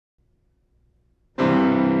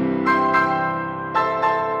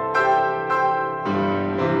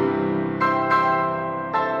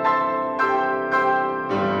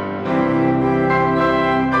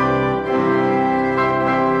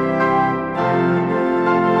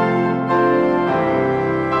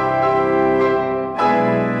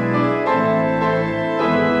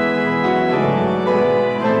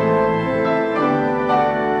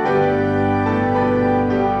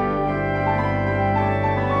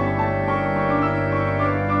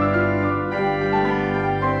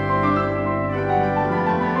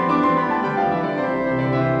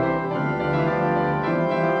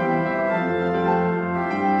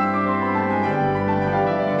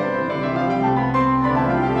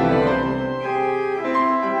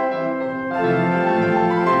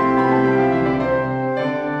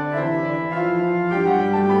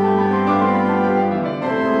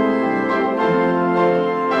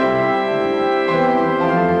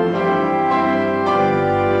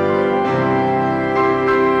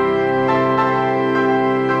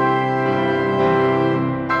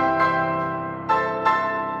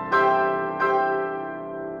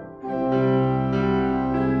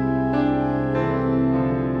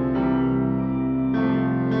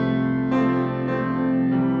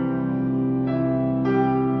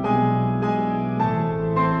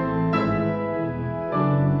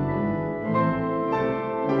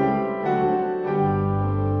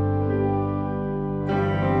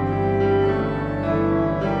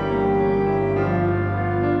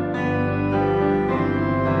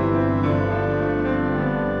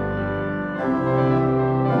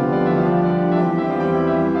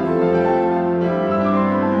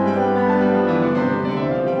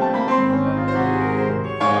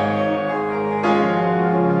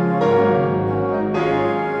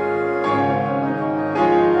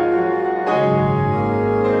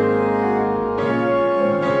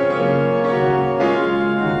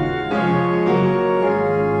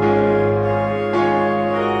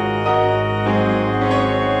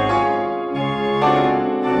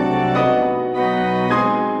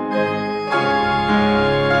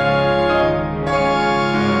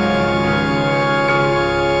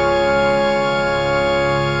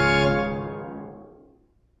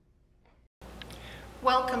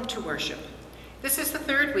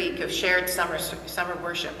shared summer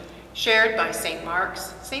worship, shared by St.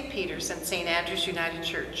 Mark's, St. Peter's, and St. Andrew's United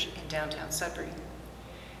Church in downtown Sudbury.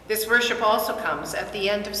 This worship also comes at the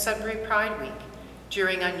end of Sudbury Pride Week,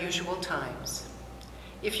 during unusual times.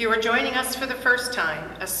 If you are joining us for the first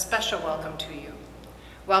time, a special welcome to you.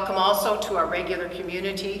 Welcome also to our regular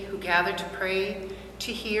community who gather to pray,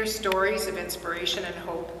 to hear stories of inspiration and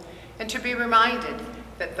hope, and to be reminded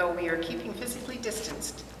that though we are keeping physically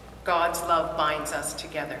distanced, God's love binds us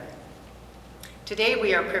together. Today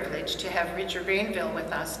we are privileged to have Richard Rainville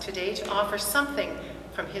with us today to offer something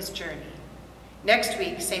from his journey. Next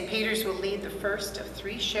week, St. Peter's will lead the first of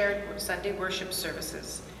 3 shared Sunday worship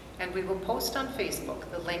services, and we will post on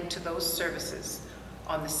Facebook the link to those services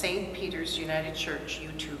on the St. Peter's United Church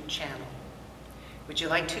YouTube channel. Would you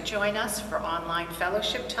like to join us for online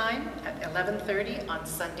fellowship time at 11:30 on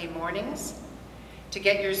Sunday mornings? To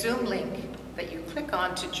get your Zoom link that you click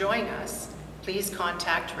on to join us, please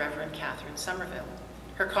contact Reverend Catherine Somerville.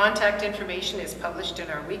 Her contact information is published in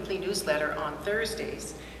our weekly newsletter on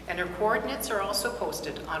Thursdays, and her coordinates are also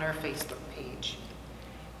posted on our Facebook page.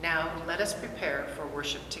 Now, let us prepare for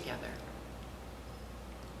worship together.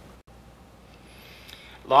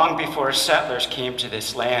 Long before settlers came to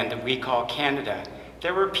this land that we call Canada,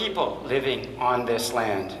 there were people living on this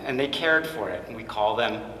land, and they cared for it, and we call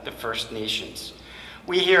them the First Nations.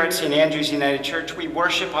 We here at St. Andrew's United Church, we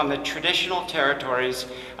worship on the traditional territories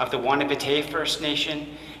of the Wanapitei First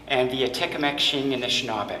Nation and the Atikamekw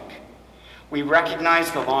Anishinaabe. We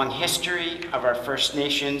recognize the long history of our First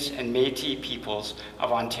Nations and Métis peoples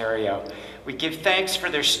of Ontario. We give thanks for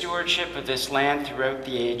their stewardship of this land throughout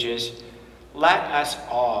the ages. Let us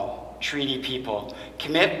all, treaty people,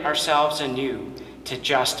 commit ourselves anew to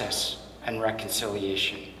justice and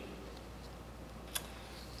reconciliation.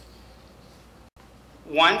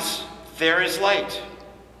 Once there is light,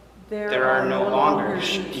 there are no longer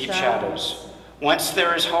deep shadows. Once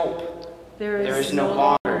there is hope, there is no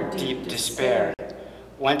longer deep despair.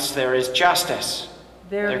 Once there is justice,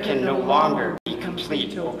 there can no longer be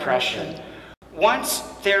complete oppression. Once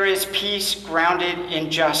there is peace grounded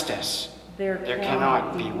in justice, there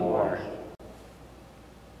cannot be war.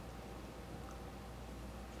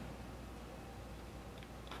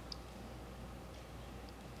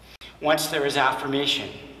 Once there is affirmation,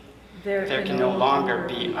 there can no longer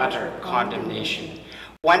be utter condemnation.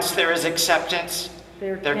 Once there is acceptance,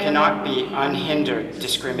 there cannot be unhindered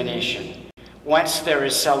discrimination. Once there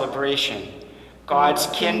is celebration, God's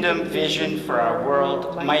kingdom vision for our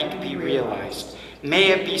world might be realized. May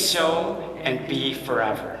it be so and be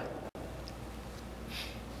forever.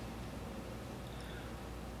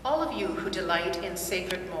 All of you who delight in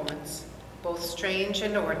sacred moments, both strange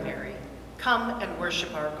and ordinary, come and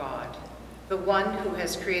worship our God, the one who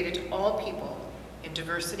has created all people in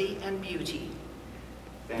diversity and beauty.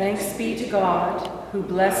 Thanks be to God, who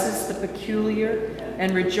blesses the peculiar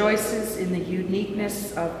and rejoices in the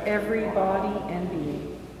uniqueness of every body and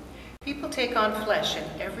being. People take on flesh in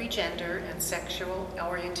every gender and sexual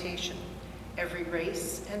orientation, every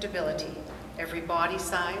race and ability, every body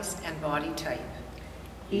size and body type.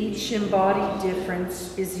 Each embodied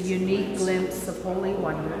difference is a unique glimpse of holy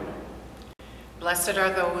wonder. Blessed are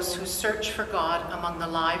those who search for God among the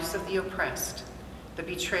lives of the oppressed, the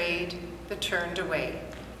betrayed, the turned away,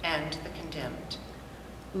 and the condemned.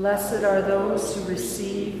 Blessed are those who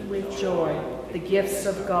receive with joy the gifts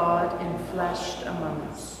of God enfleshed among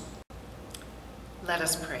us. Let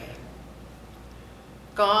us pray.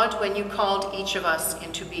 God, when you called each of us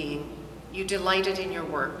into being, you delighted in your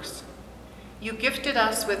works. You gifted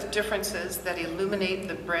us with differences that illuminate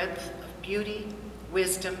the breadth of beauty,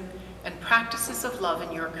 wisdom, and practices of love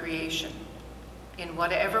in your creation. In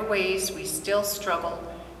whatever ways we still struggle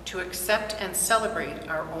to accept and celebrate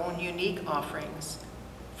our own unique offerings,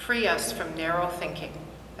 free us from narrow thinking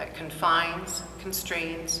that confines,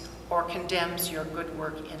 constrains, or condemns your good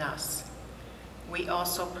work in us. We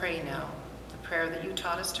also pray now the prayer that you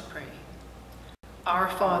taught us to pray. Our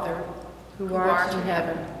Father, who art in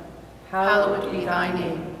heaven, hallowed be thy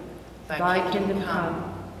name. Thy kingdom come.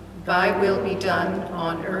 Thy will be done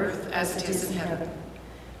on earth as it is in heaven.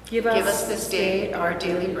 Give us this day our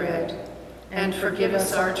daily bread, and forgive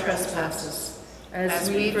us our trespasses,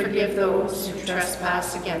 as we forgive those who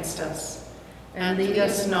trespass against us. And lead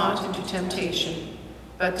us not into temptation,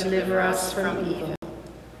 but deliver us from evil.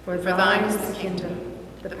 For thine is the kingdom,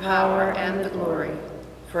 the power, and the glory,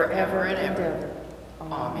 forever and ever.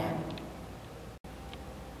 Amen.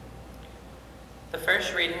 The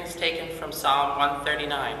first reading is taken from Psalm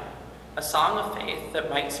 139, a song of faith that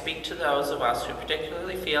might speak to those of us who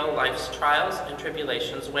particularly feel life's trials and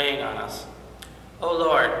tribulations weighing on us. O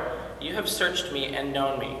Lord, you have searched me and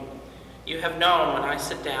known me. You have known when I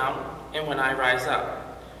sit down and when I rise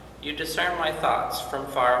up. You discern my thoughts from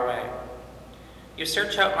far away. You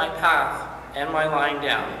search out my path and my lying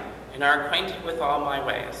down, and are acquainted with all my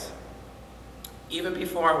ways. Even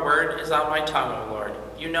before a word is on my tongue, O Lord,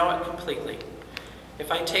 you know it completely. If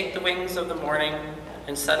I take the wings of the morning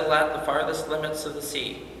and settle at the farthest limits of the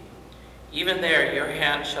sea, even there your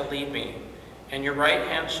hand shall lead me, and your right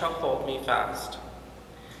hand shall hold me fast.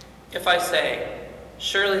 If I say,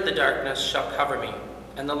 surely the darkness shall cover me,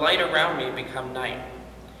 and the light around me become night,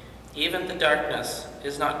 even the darkness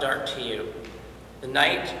is not dark to you. The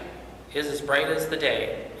night is as bright as the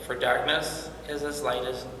day, for darkness is as light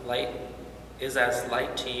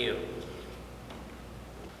to you.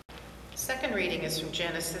 Second reading is from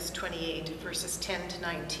Genesis 28, verses 10 to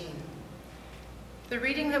 19. The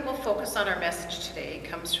reading that will focus on our message today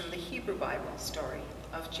comes from the Hebrew Bible story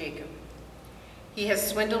of Jacob. He has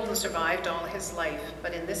swindled and survived all his life,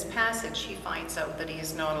 but in this passage he finds out that he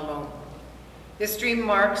is not alone. This dream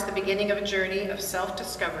marks the beginning of a journey of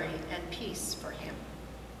self-discovery and peace for him.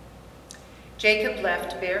 Jacob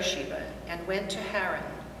left Beersheba and went to Haran.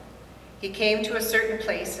 He came to a certain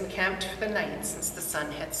place and camped for the night since the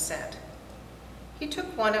sun had set. He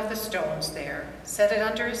took one of the stones there, set it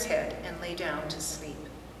under his head, and lay down to sleep.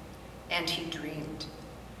 And he dreamed.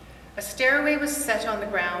 A stairway was set on the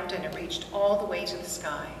ground, and it reached all the way to the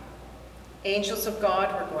sky. Angels of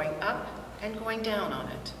God were going up and going down on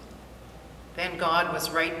it. Then God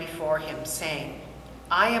was right before him, saying,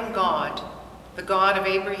 I am God, the God of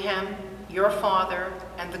Abraham, your father,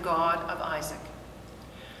 and the God of Isaac.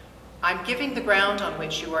 I'm giving the ground on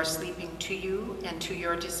which you are sleeping to you and to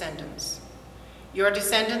your descendants. Your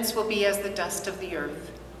descendants will be as the dust of the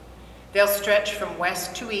earth. They'll stretch from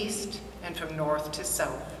west to east and from north to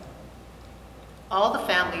south. All the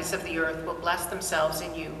families of the earth will bless themselves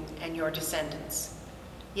in you and your descendants.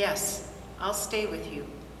 Yes, I'll stay with you.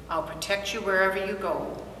 I'll protect you wherever you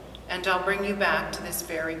go, and I'll bring you back to this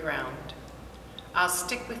very ground. I'll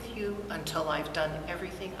stick with you until I've done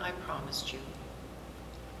everything I promised you.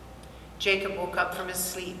 Jacob woke up from his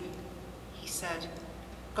sleep. He said,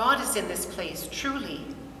 God is in this place, truly,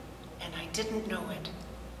 and I didn't know it.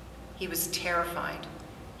 He was terrified.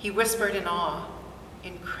 He whispered in awe,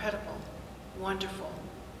 incredible, wonderful,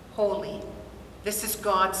 holy. This is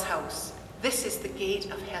God's house. This is the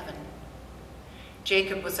gate of heaven.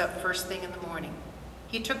 Jacob was up first thing in the morning.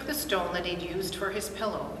 He took the stone that he'd used for his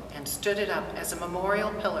pillow and stood it up as a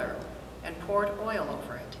memorial pillar and poured oil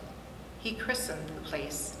over it. He christened the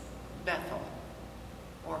place Bethel,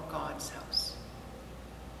 or God's house.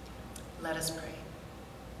 Let us pray.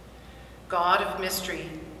 God of mystery,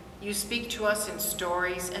 you speak to us in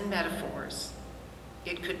stories and metaphors.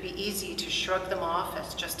 It could be easy to shrug them off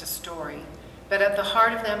as just a story, but at the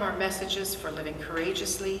heart of them are messages for living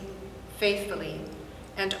courageously, faithfully,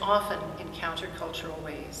 and often in countercultural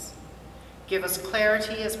ways. Give us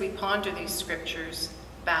clarity as we ponder these scriptures,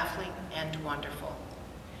 baffling and wonderful.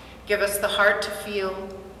 Give us the heart to feel,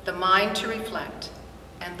 the mind to reflect,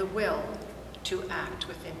 and the will to act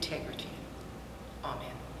with integrity. Amen.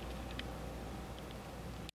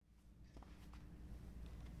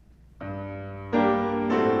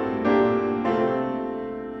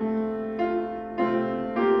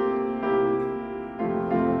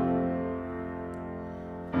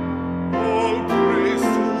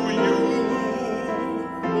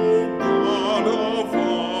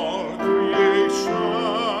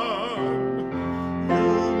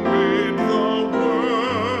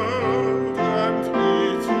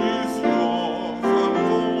 Is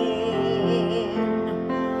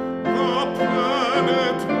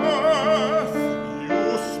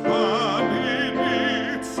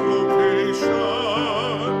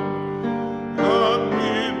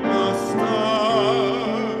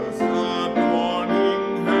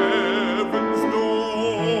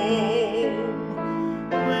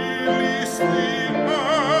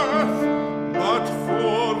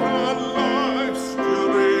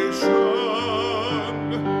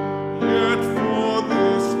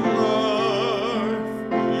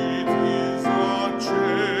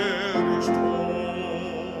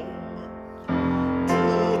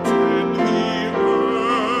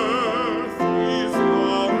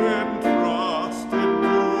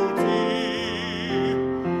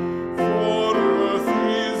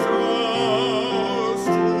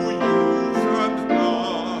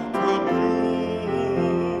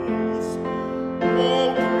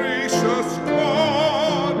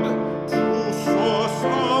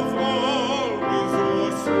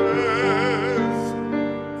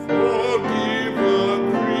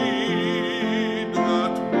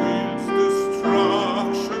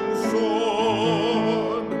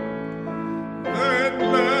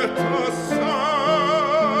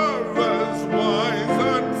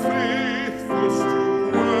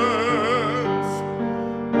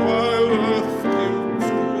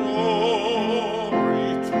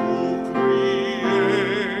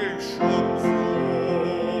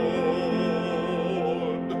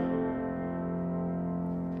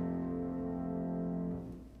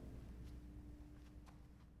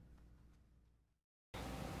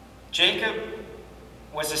Jacob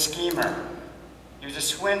was a schemer. He was a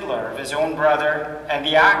swindler of his own brother, and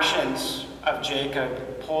the actions of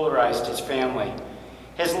Jacob polarized his family.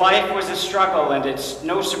 His life was a struggle, and it's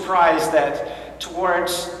no surprise that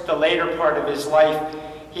towards the later part of his life,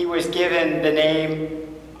 he was given the name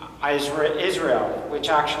Israel, which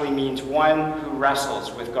actually means one who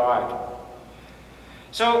wrestles with God.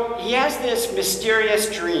 So he has this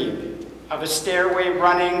mysterious dream of a stairway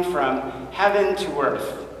running from heaven to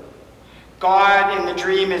earth. God in the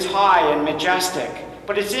dream is high and majestic,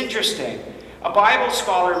 but it's interesting. A Bible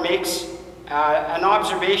scholar makes an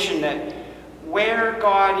observation that where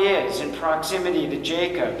God is in proximity to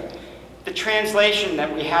Jacob, the translation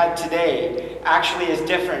that we had today actually is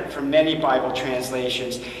different from many Bible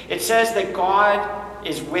translations. It says that God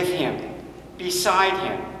is with him, beside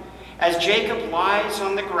him. As Jacob lies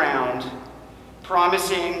on the ground,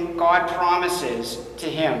 God promises to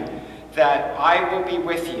him that I will be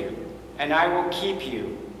with you and I will keep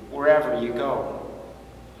you wherever you go.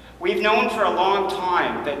 We've known for a long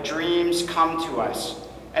time that dreams come to us,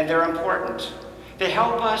 and they're important. They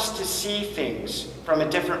help us to see things from a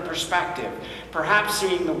different perspective, perhaps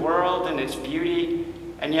seeing the world in its beauty,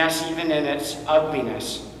 and yes, even in its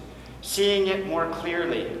ugliness, seeing it more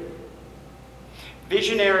clearly.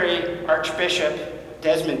 Visionary Archbishop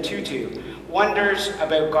Desmond Tutu wonders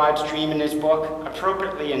about God's dream in his book,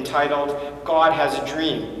 appropriately entitled, God Has a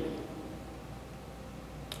Dream.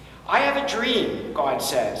 I have a dream, God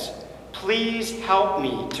says. Please help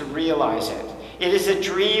me to realize it. It is a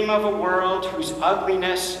dream of a world whose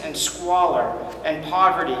ugliness and squalor and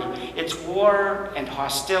poverty, its war and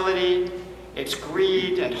hostility, its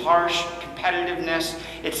greed and harsh competitiveness,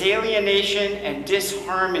 its alienation and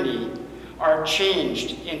disharmony are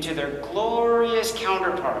changed into their glorious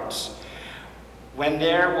counterparts, when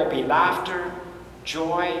there will be laughter,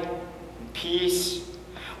 joy, and peace,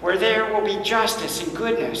 where there will be justice and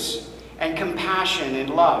goodness and compassion and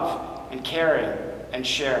love and caring and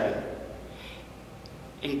sharing.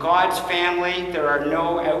 In God's family, there are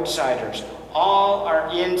no outsiders. All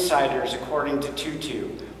are insiders, according to Tutu.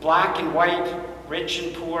 Black and white, rich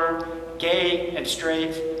and poor, gay and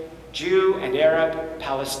straight, Jew and Arab,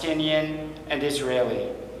 Palestinian and Israeli.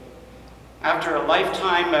 After a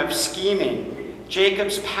lifetime of scheming,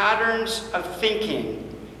 Jacob's patterns of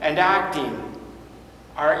thinking and acting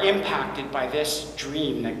are impacted by this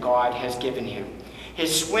dream that God has given him.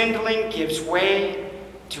 His swindling gives way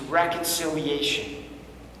to reconciliation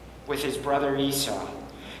with his brother Esau.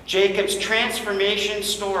 Jacob's transformation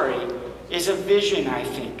story is a vision, I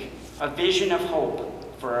think, a vision of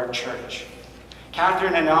hope for our church.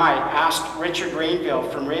 Catherine and I asked Richard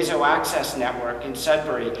Rainville from Réseau Access Network in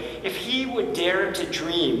Sudbury if he would dare to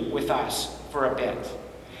dream with us for a bit,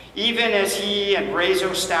 even as he and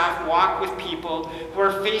Réseau staff walk with people who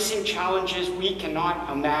are facing challenges we cannot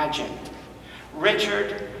imagine.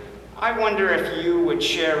 Richard, I wonder if you would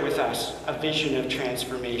share with us a vision of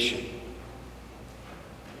transformation.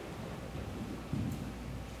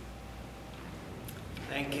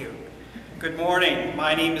 Thank you. Good morning.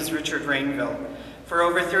 My name is Richard Rainville. For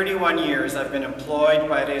over 31 years, I've been employed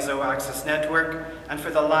by Réseau Access Network, and for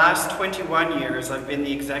the last 21 years, I've been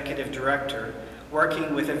the executive director,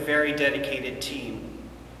 working with a very dedicated team.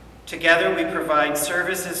 Together, we provide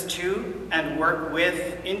services to and work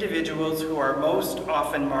with individuals who are most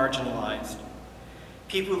often marginalized.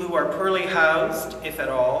 People who are poorly housed, if at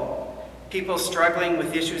all, people struggling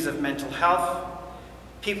with issues of mental health,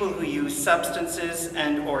 people who use substances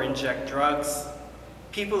and/or inject drugs,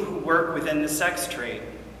 people who work within the sex trade,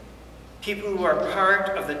 people who are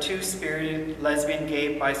part of the two-spirited lesbian,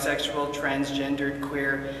 gay, bisexual, transgendered,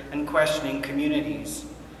 queer, and questioning communities,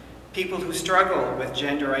 people who struggle with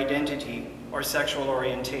gender identity or sexual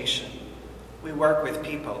orientation. We work with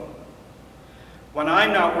people. When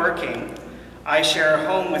I'm not working, I share a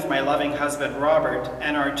home with my loving husband, Robert,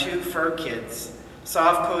 and our two fur kids,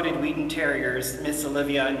 soft-coated Wheaton Terriers, Miss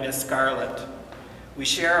Olivia and Miss Scarlett. We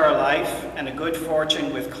share our life and a good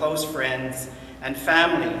fortune with close friends and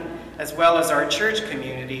family, as well as our church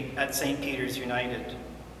community at St. Peter's United.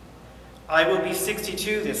 I will be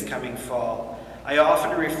 62 this coming fall. I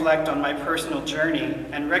often reflect on my personal journey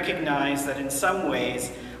and recognize that in some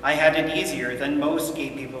ways I had it easier than most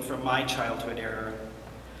gay people from my childhood era.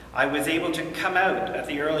 I was able to come out at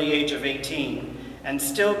the early age of 18 and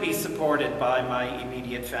still be supported by my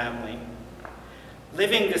immediate family.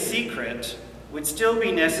 Living the secret would still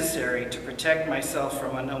be necessary to protect myself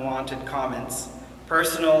from unwanted comments,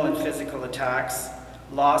 personal and physical attacks,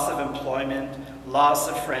 loss of employment, loss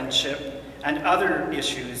of friendship, and other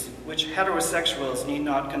issues which heterosexuals need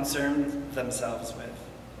not concern themselves with.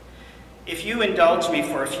 If you indulge me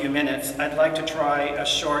for a few minutes, I'd like to try a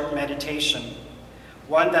short meditation,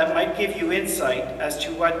 one that might give you insight as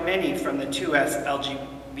to what many from the 2S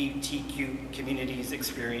LGBTQ communities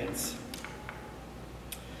experience.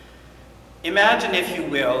 Imagine, if you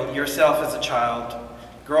will, yourself as a child,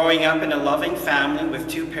 growing up in a loving family with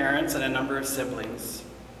 2 parents and a number of siblings.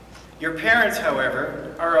 Your parents,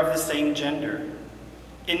 however, are of the same gender.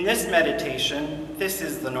 In this meditation, this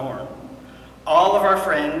is the norm. All of our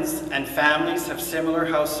friends and families have similar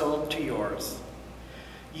household to yours.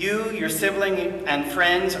 You, your sibling, and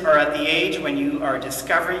friends are at the age when you are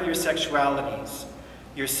discovering your sexualities.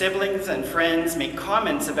 Your siblings and friends make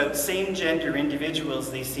comments about same-gender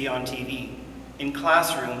individuals they see on TV, in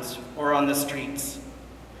classrooms, or on the streets.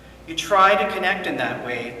 You try to connect in that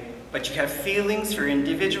way, but you have feelings for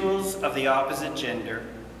individuals of the opposite gender.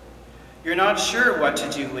 You're not sure what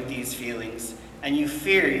to do with these feelings, and you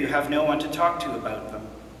fear you have no one to talk to about them.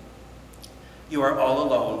 You are all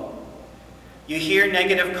alone. You hear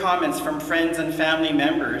negative comments from friends and family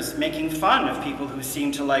members making fun of people who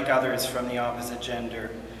seem to like others from the opposite gender.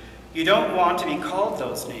 You don't want to be called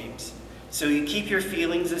those names, so you keep your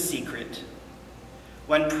feelings a secret.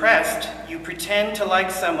 When pressed, you pretend to like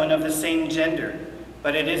someone of the same gender,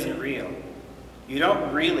 but it isn't real. You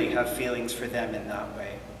don't really have feelings for them in that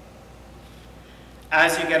way.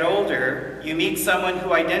 As you get older, you meet someone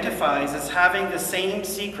who identifies as having the same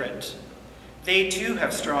secret. They too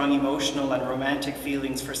have strong emotional and romantic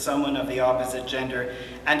feelings for someone of the opposite gender,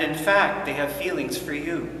 and in fact, they have feelings for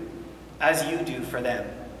you, as you do for them.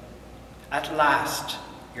 At last,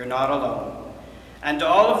 you're not alone, and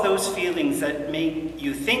all of those feelings that made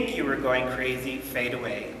you think you were going crazy fade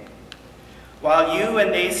away. While you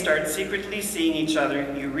and they start secretly seeing each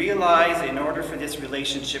other, you realize in order for this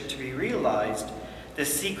relationship to be realized, the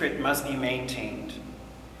secret must be maintained.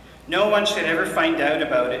 No one should ever find out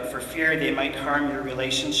about it for fear they might harm your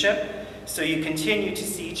relationship, so you continue to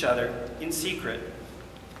see each other in secret.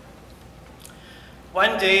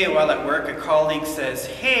 One day while at work, a colleague says,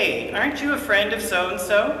 "Hey, aren't you a friend of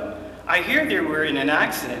so-and-so? I hear they were in an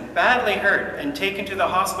accident, badly hurt, and taken to the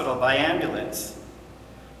hospital by ambulance."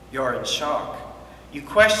 You're in shock. You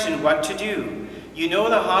question what to do. You know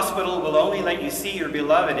the hospital will only let you see your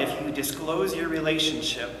beloved if you disclose your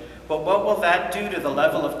relationship. But what will that do to the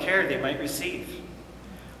level of care they might receive?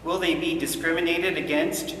 Will they be discriminated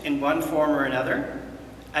against in one form or another?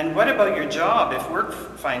 And what about your job if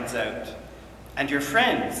work finds out? And your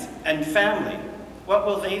friends and family, what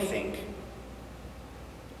will they think?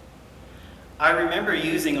 I remember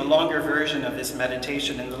using a longer version of this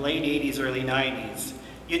meditation in the late 80s, early 90s.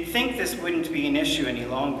 You'd think this wouldn't be an issue any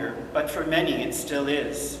longer, but for many it still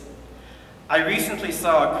is. I recently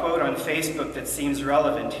saw a quote on Facebook that seems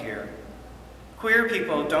relevant here. Queer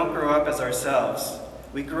people don't grow up as ourselves.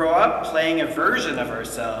 We grow up playing a version of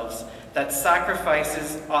ourselves that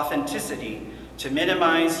sacrifices authenticity to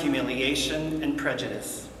minimize humiliation and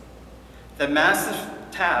prejudice. The massive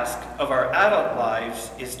task of our adult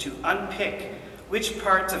lives is to unpick which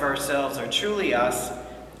parts of ourselves are truly us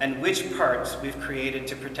and which parts we've created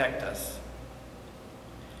to protect us.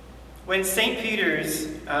 When St. Peter's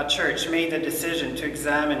Church made the decision to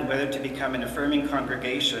examine whether to become an affirming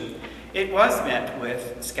congregation, it was met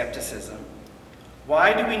with skepticism.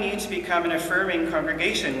 Why do we need to become an affirming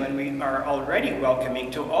congregation when we are already welcoming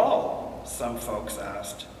to all? Some folks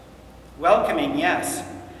asked. Welcoming, yes.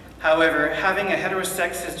 However, having a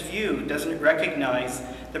heterosexist view doesn't recognize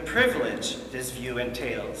the privilege this view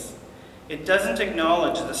entails. It doesn't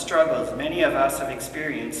acknowledge the struggles many of us have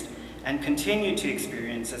experienced and continue to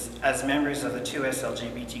experience as members of the 2S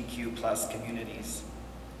LGBTQ+ communities.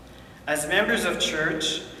 As members of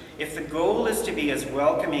church, if the goal is to be as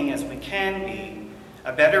welcoming as we can be,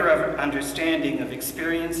 a better understanding of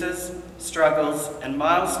experiences, struggles, and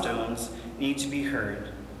milestones need to be heard.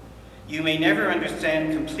 You may never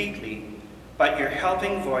understand completely, but your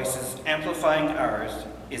helping voices amplifying ours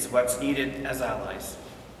is what's needed as allies.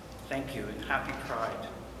 Thank you, and happy Pride.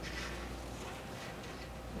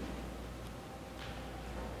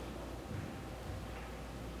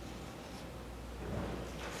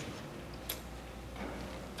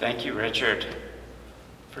 Thank you, Richard,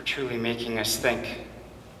 for truly making us think.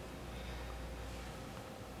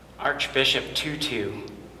 Archbishop Tutu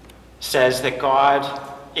says that God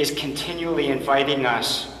is continually inviting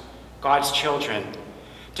us, God's children,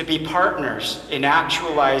 to be partners in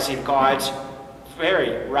actualizing God's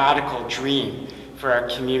very radical dream for our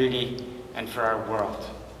community and for our world.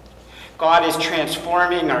 God is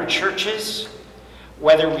transforming our churches,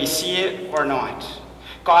 whether we see it or not.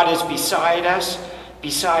 God is beside us,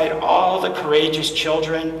 beside all the courageous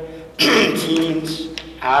children, teens,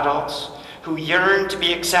 adults, who yearn to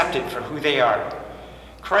be accepted for who they are.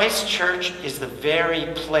 Christ Church is the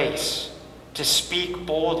very place to speak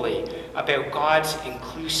boldly about God's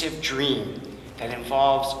inclusive dream that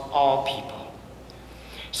involves all people.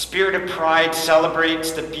 Spirit of Pride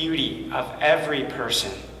celebrates the beauty of every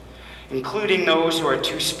person, including those who are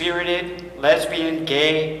two-spirited, lesbian,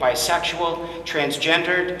 gay, bisexual,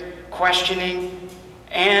 transgendered, questioning,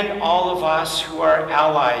 and all of us who are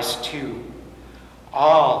allies too.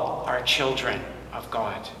 All are children of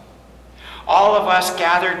God. All of us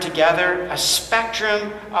gathered together, a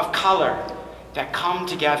spectrum of color that come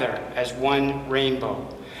together as one rainbow.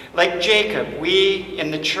 Like Jacob, we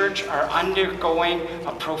in the church are undergoing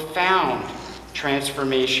a profound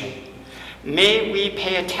transformation. May we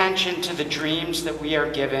pay attention to the dreams that we are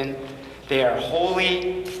given. They are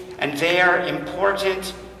holy, and they are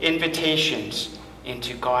important invitations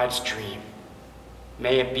into God's dream.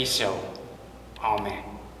 May it be so. Amen.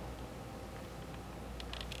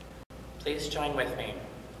 Please join with me.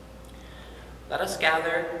 Let us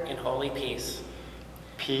gather in holy peace.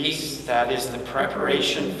 Peace that is the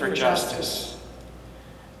preparation for justice.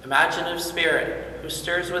 Imaginative Spirit, who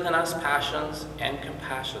stirs within us passions and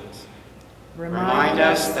compassions. Remind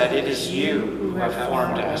us that it is you who have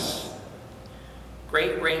formed us.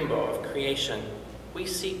 Great rainbow of creation, we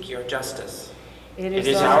seek your justice. It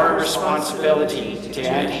is our responsibility to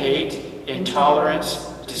end hate, intolerance,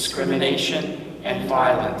 discrimination, and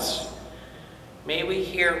violence. May we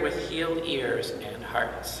hear with healed ears and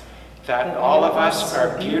hearts that all of us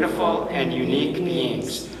are beautiful and unique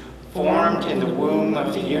beings, formed in the womb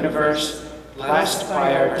of the universe, blessed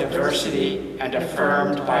by our diversity and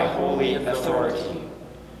affirmed by holy authority.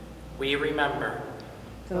 We remember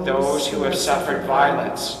those who have suffered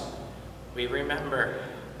violence. We remember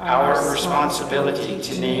our responsibility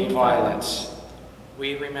to name violence.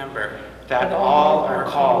 We remember that all are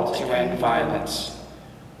called to end violence.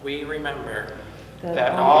 We remember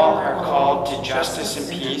that all are called to justice and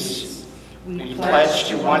peace. We pledge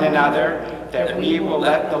to one another that we will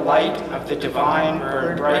let the light of the divine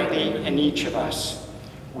burn brightly in each of us.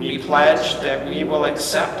 We pledge that we will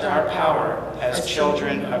accept our power as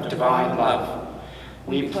children of divine love.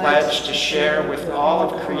 We pledge to share with all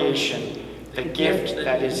of creation the gift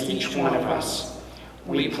that is each one of us.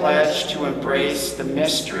 We pledge to embrace the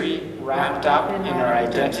mystery wrapped up in our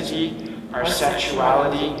identity, our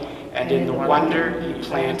sexuality, and in the wonder you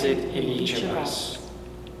planted in each of us.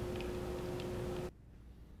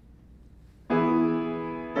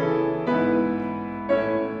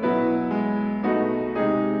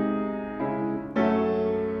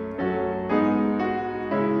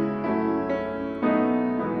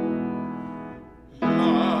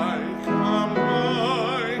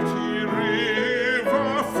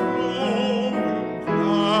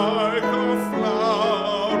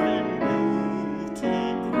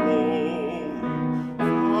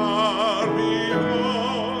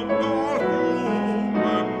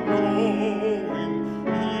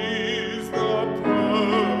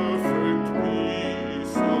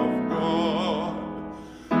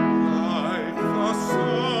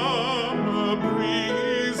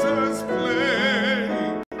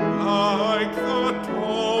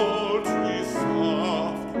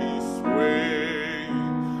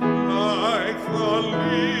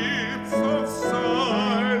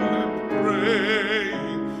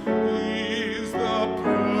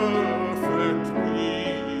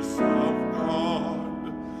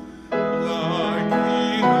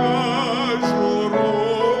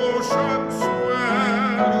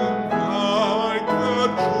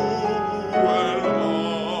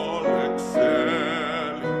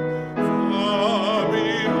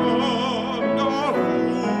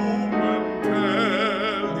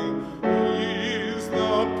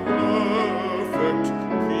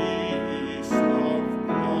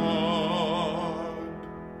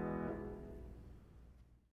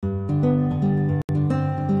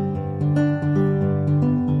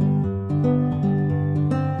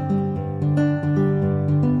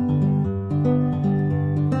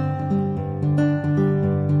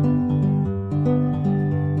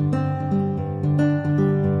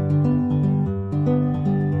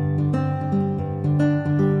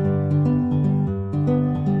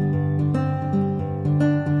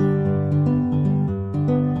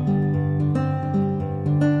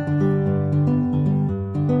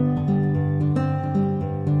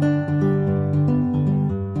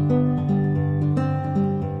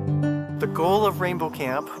 goal of Rainbow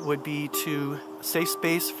Camp would be to a safe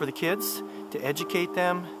space for the kids, to educate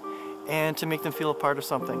them, and to make them feel a part of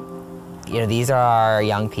something. You know, these are our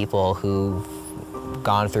young people who've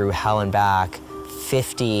gone through hell and back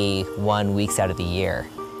 51 weeks out of the year.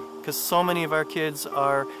 because so many of our kids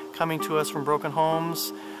are coming to us from broken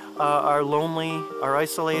homes, are lonely, are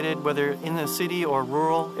isolated, whether in the city or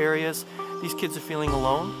rural areas. These kids are feeling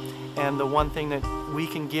alone, and the one thing that we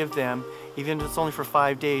can give them, even if it's only for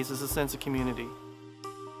 5 days, is a sense of community.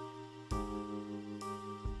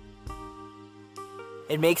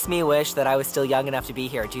 It makes me wish that I was still young enough to be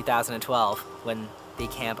here in 2012 when the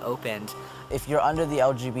camp opened. If you're under the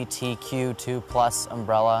LGBTQ2+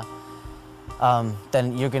 umbrella,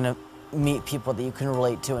 then you're going to meet people that you can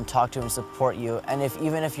relate to and talk to and support you. And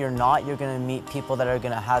even if you're not, you're going to meet people that are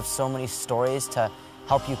going to have so many stories to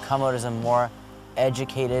help you come out as a more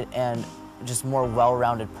educated and just more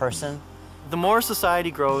well-rounded person. The more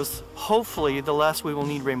society grows, hopefully the less we will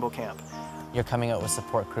need Rainbow Camp. You're coming out with a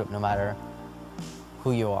support group no matter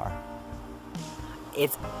who you are.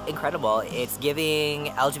 It's incredible. It's giving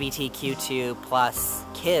LGBTQ2+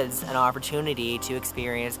 kids an opportunity to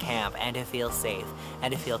experience camp and to feel safe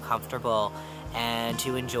and to feel comfortable and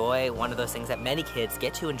to enjoy one of those things that many kids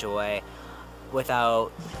get to enjoy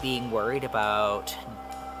without being worried about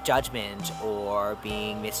judgment or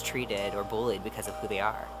being mistreated or bullied because of who they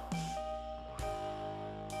are.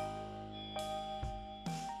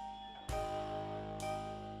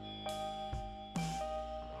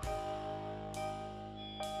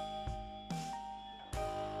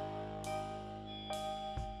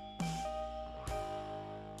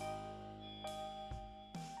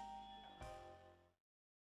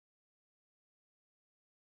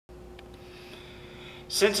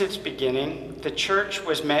 Since its beginning, the church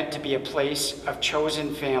was meant to be a place of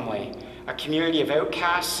chosen family, a community of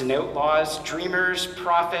outcasts and outlaws, dreamers,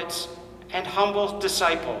 prophets, and humble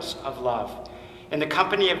disciples of love. In the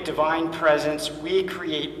company of divine presence, we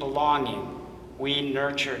create belonging. We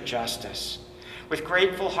nurture justice. With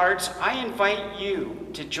grateful hearts, I invite you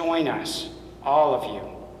to join us, all of you,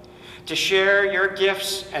 to share your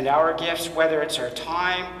gifts and our gifts, whether it's our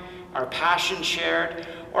time, our passion shared,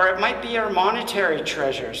 or it might be our monetary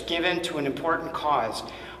treasures given to an important cause.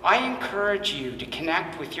 I encourage you to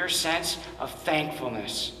connect with your sense of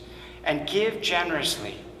thankfulness and give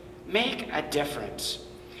generously. Make a difference.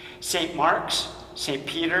 St. Mark's, St.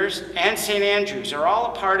 Peter's, and St. Andrew's are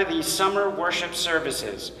all a part of these summer worship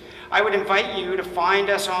services. I would invite you to find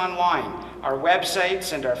us online. Our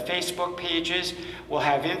websites and our Facebook pages will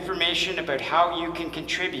have information about how you can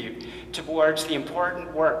contribute towards the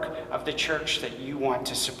important work of the church that you want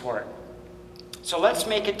to support. So let's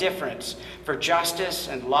make a difference for justice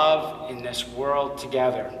and love in this world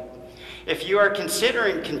together. If you are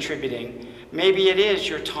considering contributing, maybe it is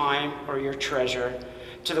your time or your treasure,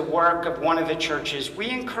 to the work of one of the churches, we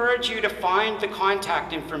encourage you to find the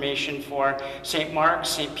contact information for St. Mark's,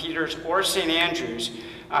 St. Peter's, or St. Andrew's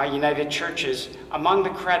United Churches among the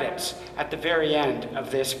credits at the very end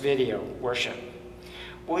of this video worship.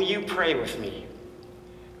 Will you pray with me?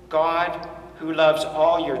 God, who loves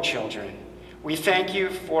all your children, we thank you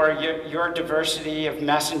for your diversity of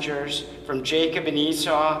messengers, from Jacob and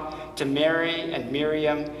Esau to Mary and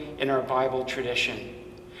Miriam in our Bible tradition,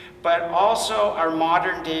 but also our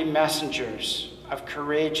modern-day messengers of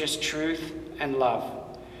courageous truth and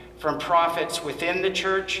love, from prophets within the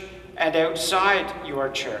church and outside your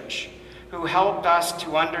church, who helped us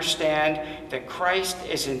to understand that Christ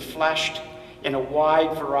is enfleshed in a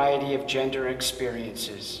wide variety of gender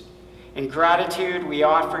experiences. In gratitude, we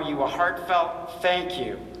offer you a heartfelt thank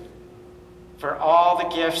you for all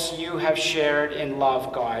the gifts you have shared in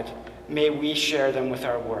love, God. May we share them with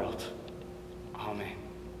our world. Amen.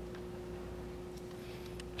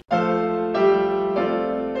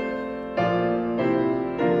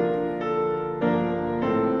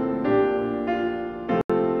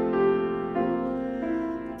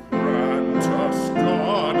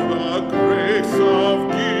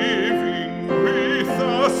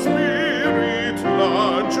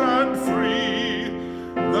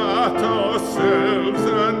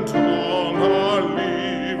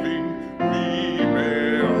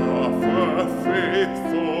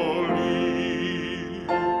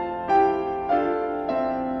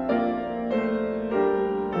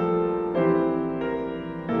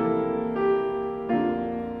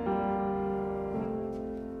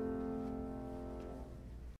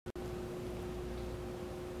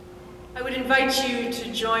 I would invite you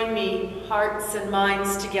to join me, hearts and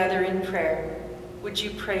minds together in prayer. Would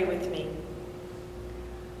you pray with me?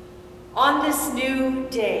 On this new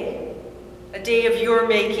day, a day of your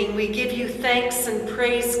making, we give you thanks and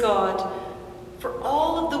praise, God, for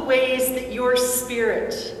all of the ways that your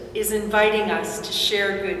Spirit is inviting us to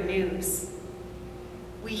share good news.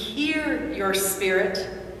 We hear your Spirit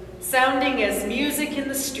sounding as music in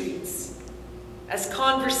the streets, as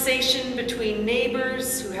conversation between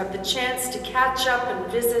neighbors who have the chance to catch up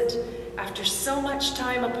and visit after so much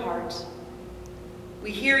time apart.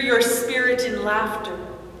 We hear your spirit in laughter,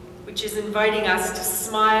 which is inviting us to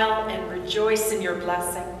smile and rejoice in your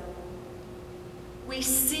blessing. We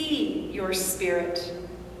see your spirit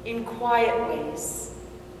in quiet ways,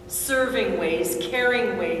 serving ways,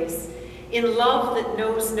 caring ways, in love that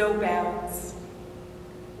knows no bounds.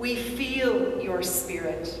 We feel your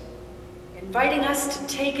spirit, inviting us to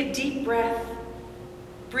take a deep breath,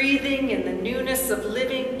 breathing in the newness of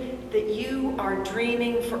living that you are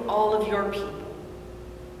dreaming for all of your people.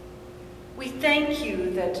 We thank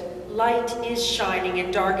you that light is shining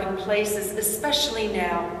in darkened places, especially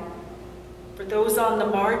now, for those on the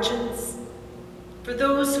margins, for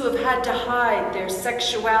those who have had to hide their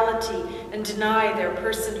sexuality and deny their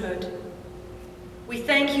personhood. We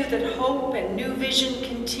thank you that hope and new vision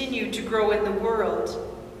continue to grow in the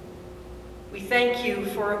world. We thank you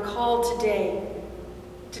for a call today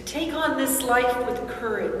to take on this life with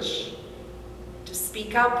courage, to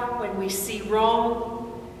speak up when we see wrong,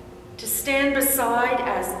 to stand beside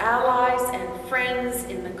as allies and friends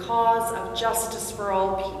in the cause of justice for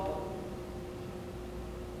all people.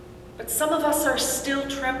 But some of us are still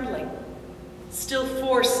trembling, still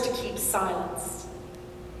forced to keep silence.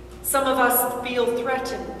 Some of us feel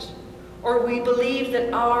threatened, or we believe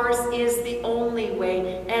that ours is the only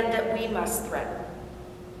way and that we must threaten.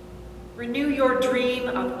 Renew your dream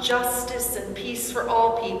of justice and peace for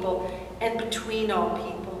all people and between all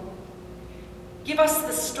people. Give us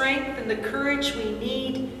the strength and the courage we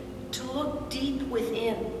need to look deep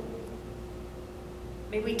within.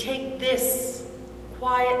 May we take this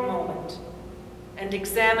quiet moment and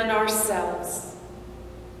examine ourselves,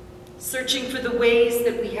 searching for the ways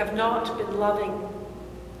that we have not been loving,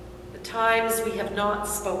 the times we have not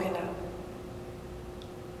spoken up.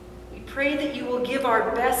 We pray that you will give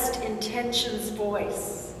our best intentions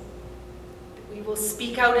voice, that we will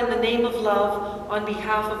speak out in the name of love on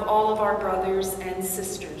behalf of all of our brothers and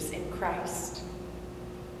sisters in Christ.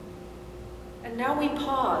 And now we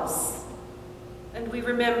pause and we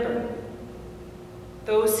remember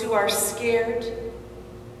those who are scared,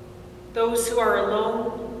 those who are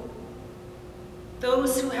alone,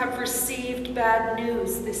 those who have received bad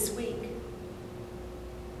news this week,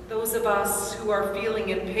 those of us who are feeling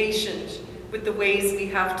impatient with the ways we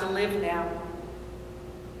have to live now.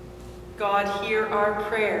 God, hear our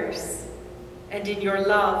prayers, and in your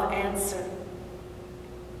love answer.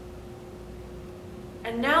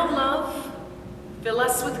 And now, love, fill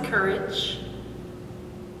us with courage.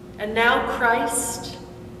 And now, Christ,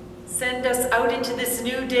 send us out into this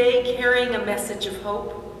new day carrying a message of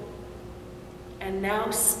hope. And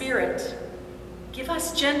now, Spirit, give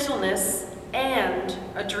us gentleness and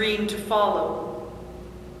a dream to follow.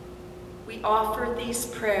 We offer these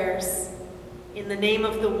prayers in the name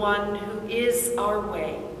of the one who is our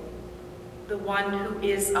way, the one who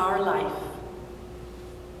is our life.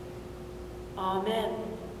 Amen.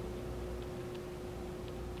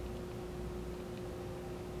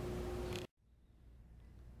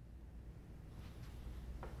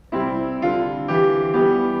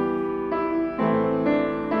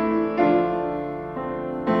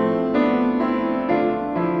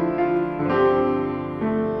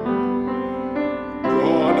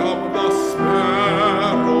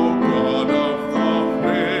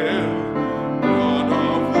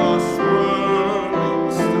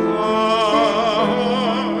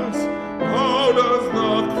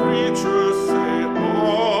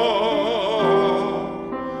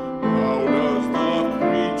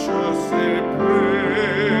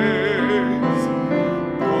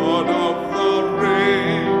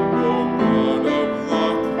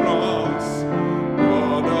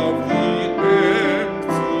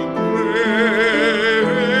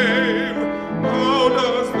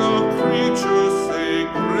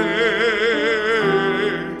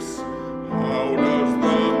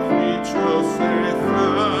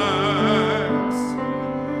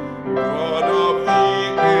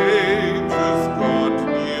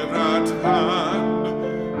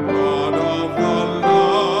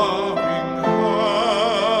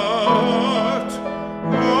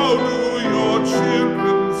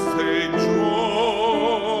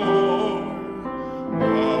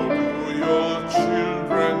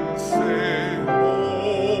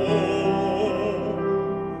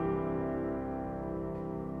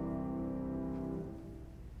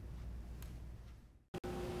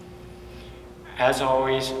 As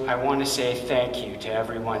always, I want to say thank you to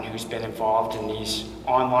everyone who's been involved in these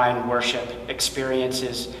online worship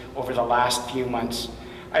experiences over the last few months.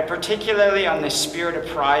 I particularly, on the Spirit of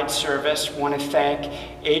Pride service, want to thank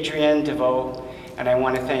Adrienne DeVoe and I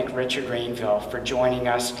want to thank Richard Rainville for joining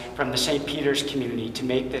us from the St. Peter's community to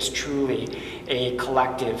make this truly a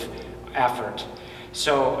collective effort.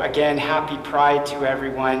 So again, happy Pride to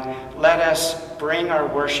everyone. Let us bring our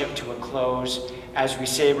worship to a close as we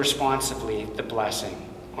say responsively the blessing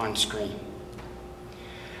on screen.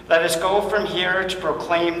 Let us go from here to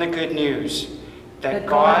proclaim the good news that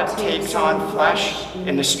God takes on flesh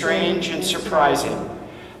in the strange and surprising.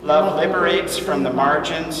 Love liberates from the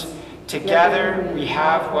margins. Together we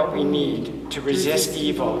have what we need to resist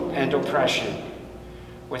evil and oppression.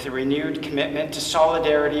 With a renewed commitment to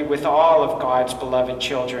solidarity with all of God's beloved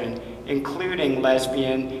children, including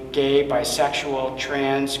lesbian, gay, bisexual,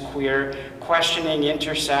 trans, queer, questioning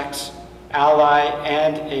intersex, ally,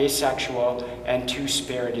 and asexual, and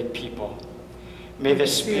two-spirited people. May the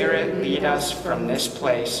Spirit lead us from this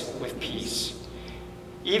place with peace.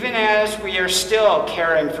 Even as we are still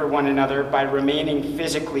caring for one another by remaining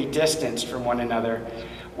physically distanced from one another,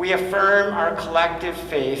 we affirm our collective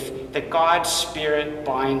faith that God's Spirit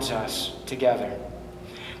binds us together.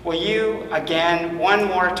 Will you, again, one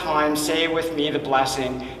more time, say with me the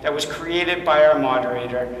blessing that was created by our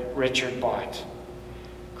moderator, Richard Bott.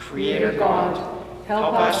 Creator God,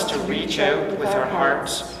 help us to reach out with our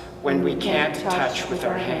hearts when we can't touch with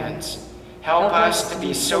our hands. Help us to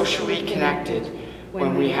be socially connected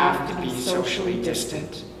when we have to be socially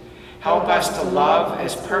distant. Help us to love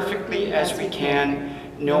as perfectly as we can,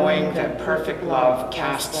 knowing that perfect love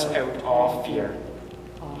casts out all fear.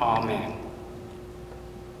 Amen.